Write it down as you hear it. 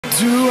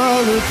Do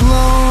I look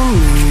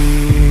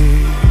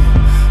lonely?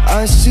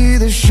 I see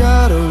the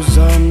shadows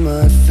on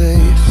my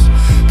face.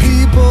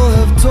 People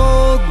have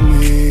told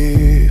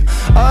me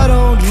I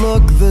don't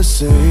look the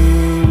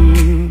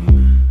same.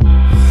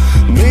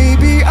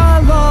 Maybe I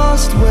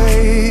lost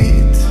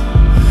weight.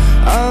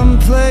 I'm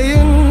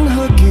playing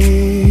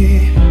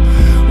hooky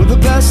with the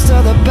best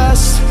of the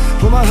best.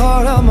 Put my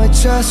heart on my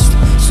chest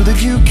so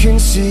that you can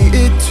see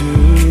it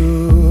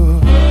too.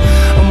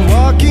 I'm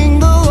walking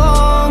the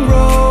long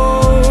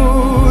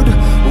road,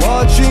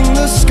 watching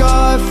the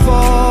sky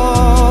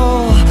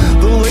fall.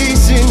 The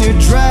lace in your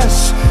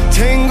dress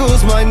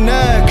tangles my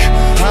neck.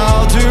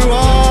 How do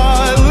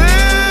I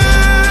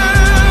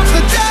live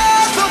the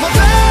death of a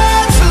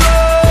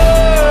bachelor?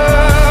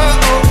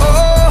 Oh,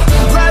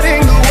 oh,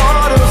 letting the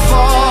water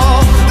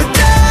fall. The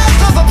death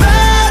of a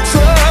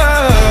bachelor.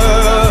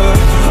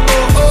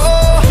 Oh,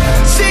 oh,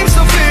 seems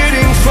so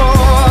fitting for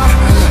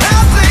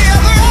happily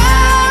ever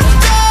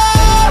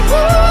after.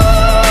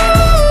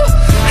 Ooh,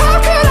 how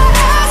could I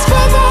ask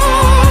for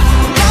more?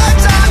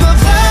 Lifetime of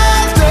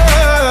laughter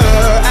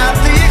at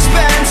the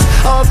expense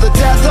of the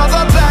death of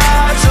a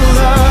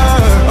bachelor.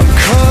 I'm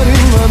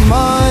cutting my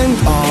mind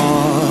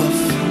off.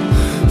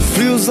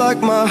 Feels like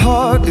my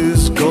heart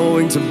is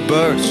going to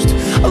burst.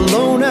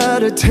 Alone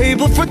at a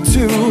table for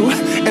two,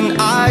 and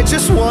I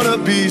just wanna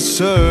be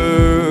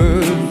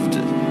served.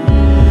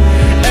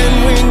 And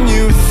when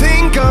you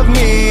think of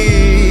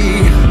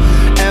me,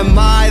 am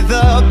I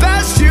the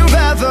best you've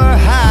ever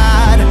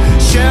had?